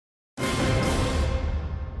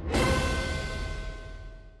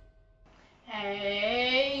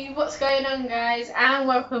Hey, what's going on, guys, and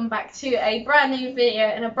welcome back to a brand new video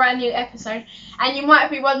and a brand new episode. And you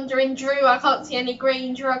might be wondering, Drew, I can't see any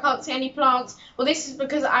green. Drew, I can't see any plants. Well, this is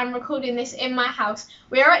because I'm recording this in my house.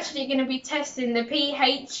 We are actually going to be testing the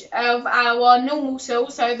pH of our normal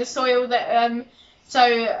soil, so the soil that so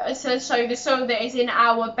the soil that is in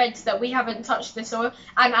our beds that we haven't touched the soil,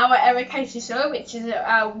 and our eracaceous soil, which is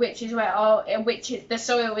the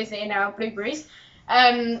soil is in our blueberries.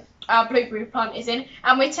 Our blueberry plant is in,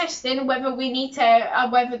 and we're testing whether we need to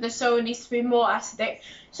whether the soil needs to be more acidic.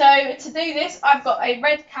 So to do this, I've got a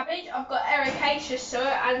red cabbage, I've got eracaceous soil,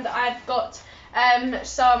 and I've got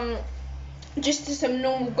some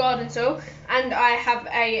normal garden soil, and I have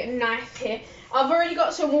a knife here. I've already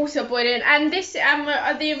got some water boiling, and this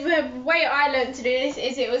the way I learned to do this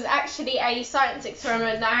is it was actually a science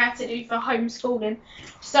experiment that I had to do for homeschooling.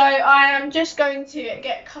 So I am just going to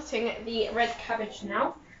get cutting the red cabbage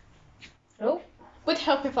now. Oh, would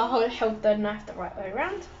help if I held the knife the right way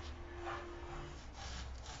around.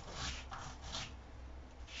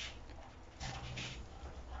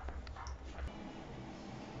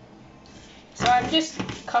 So I'm just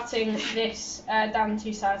cutting this down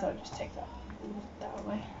two sides. I'll just take that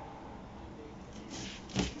away.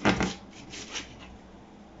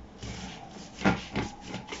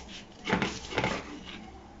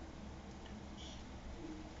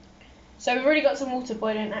 So we've already got some water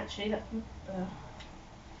boiling. Actually,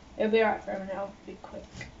 it'll be alright for a minute. I'll be quick.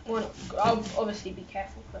 Well, I'll obviously be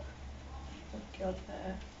careful, but oh god,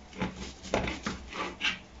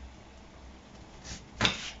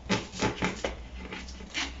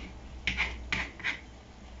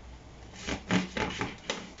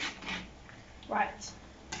 right. So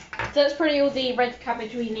that's probably all the red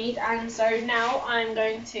cabbage we need, and so now I'm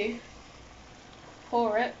going to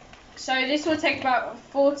pour it. So this will take about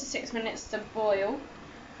 4 to 6 minutes to boil,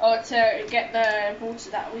 or to get the water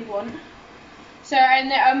that we want. So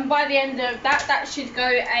and by the end of that should go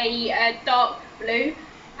a dark blue,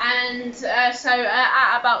 and so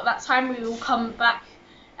at about that time we will come back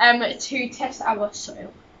to test our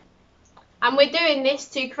soil. And we're doing this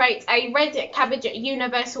to create a red cabbage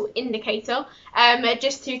universal indicator,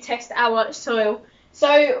 just to test our soil.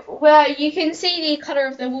 So where you can see the colour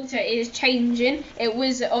of the water is changing. It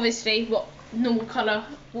was obviously what normal colour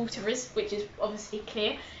water is, which is obviously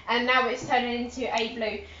clear, and now it's turning into a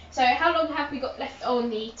blue. So how long have we got left on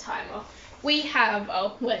the timer? We have,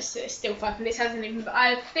 well, it's still 5 minutes, hasn't even, but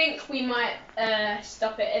I think we might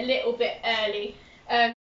stop it a little bit early.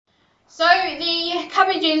 So the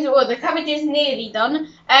cabbage is nearly done.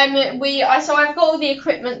 So I've got all the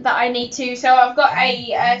equipment that I need to. So I've got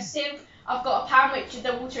a sieve. I've got a pan which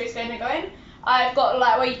the water is going to go in. I've got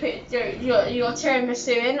where you put your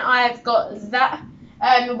tiramisu in. I've got that,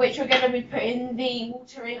 which we're going to be putting the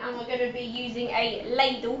water in, and we're going to be using a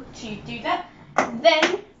ladle to do that.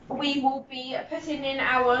 Then we will be putting in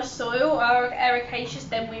our soil, our eracaceous.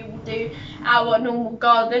 Then we will do our normal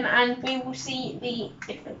garden, and we will see the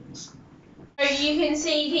difference. So you can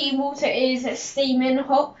see the water is steaming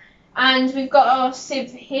hot, and we've got our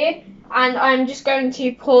sieve here, and I'm just going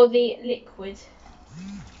to pour the liquid.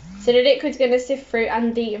 So the liquid's going to sift through,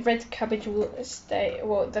 and the red cabbage will stay,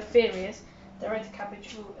 well, the theory is the red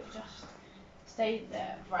cabbage will just stay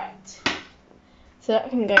there, right. So that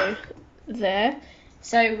can go there.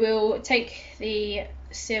 So we'll take the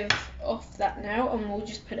sieve off that now, and we'll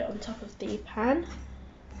just put it on top of the pan,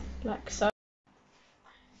 like so.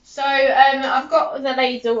 So I've got the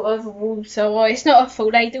ladle of water. Well, it's not a full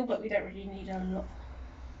ladle, but we don't really need a lot.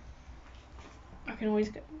 I can always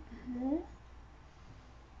get more.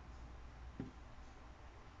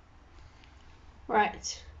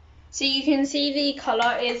 Right. So you can see the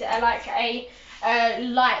colour is like a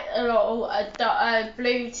light, a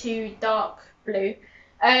blue to dark blue.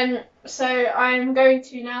 So I'm going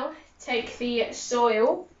to now take the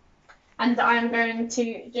soil, and I'm going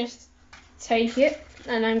to just take it,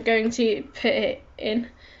 and I'm going to put it in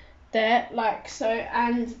there like so,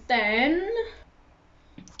 and then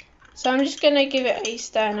I'm just going to give it a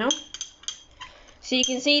stir now. So you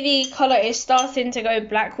can see the colour is starting to go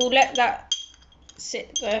black. We'll let that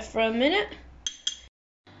sit there for a minute.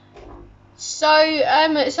 So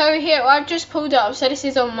here I've just pulled up, so this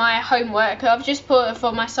is on my homework, I've just pulled it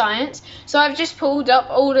for my science. So I've just pulled up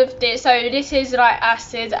all of this. So this is like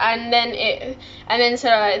acid, and then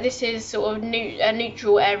this is sort of a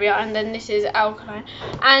neutral area, and then this is alkaline.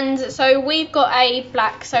 And so we've got a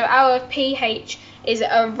black, so our pH is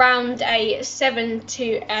around a 7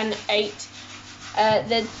 to an 8.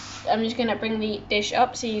 I'm just gonna bring the dish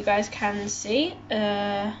up so you guys can see.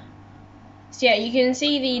 So yeah, you can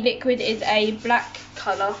see the liquid is a black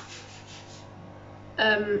colour.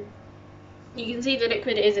 you can see the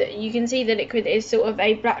liquid is sort of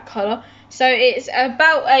a black colour. So it's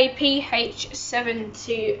about a pH 7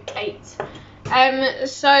 to 8.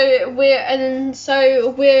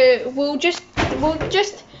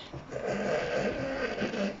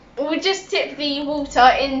 We'll just tip the water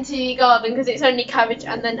into the garden because it's only cabbage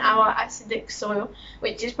and then our acidic soil,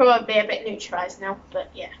 which is probably a bit neutralised now, but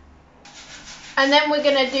yeah. And then we're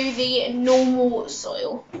going to do the normal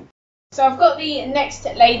soil. So I've got the next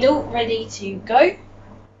ladle ready to go.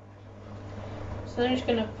 So I'm just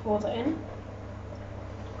going to pour that in.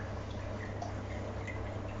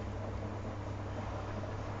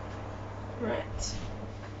 Right.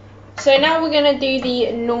 So now we're going to do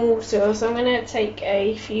the normal soil. So I'm going to take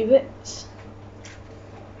a few bits.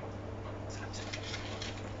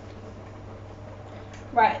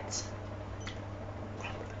 Right.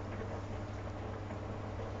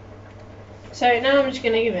 So now I'm just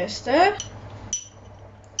going to give it a stir.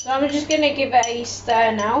 So I'm just going to give it a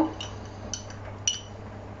stir now.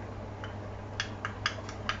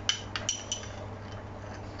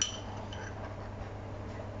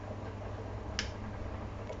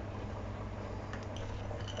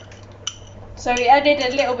 So we added a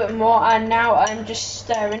little bit more and now I'm just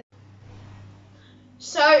stirring.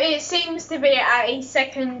 So it seems to be at a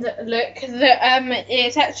second look that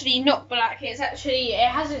it's actually not black. It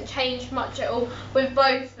hasn't changed much at all with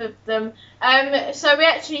both of them. So we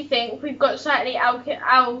actually think we've got slightly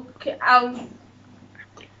alkaline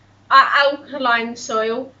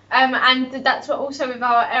soil, and that's what also with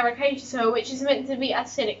our eracaceous soil, which is meant to be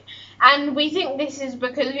acidic. And we think this is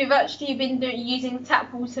because we've actually been using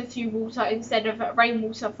tap water to water instead of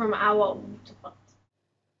rainwater from our water plant.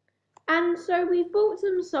 And so we've bought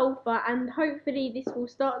some sulphur, and hopefully this will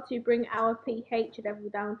start to bring our pH level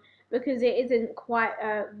down because it isn't quite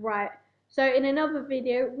right. So in another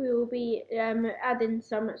video we will be adding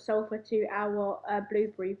some sulphur to our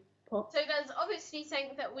blueberry pot. So there's obviously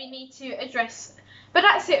something that we need to address. But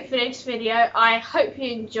that's it for this video. I hope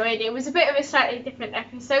you enjoyed it. It was a bit of a slightly different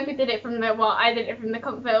episode. I did it from the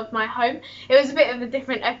comfort of my home. It was a bit of a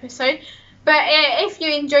different episode. But if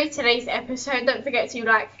you enjoyed today's episode, don't forget to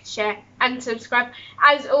like, share and subscribe.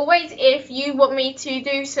 As always, if you want me to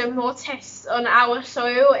do some more tests on our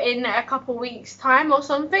soil in a couple weeks time or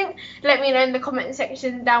something, let me know in the comment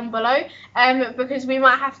section down below, because we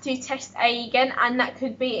might have to test A again, and that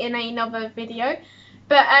could be in another video.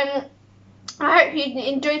 But I hope you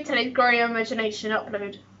enjoyed today's Growing Your Imagination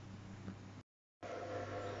upload.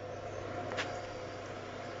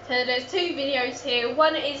 So there's two videos here.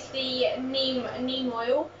 One is the neem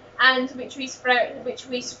oil, and which we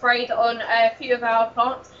sprayed on a few of our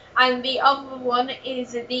plants, and the other one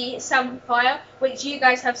is the samphire, which you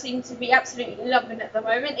guys have seemed to be absolutely loving at the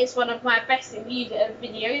moment. It's one of my best viewed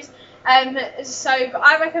videos. So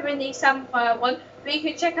I recommend the samphire one. But you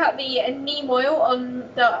can check out the neem oil on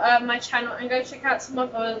my channel and go check out some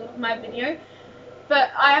other of my video.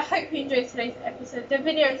 But I hope you enjoyed today's episode. The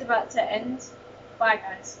video is about to end. Bye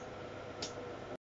guys.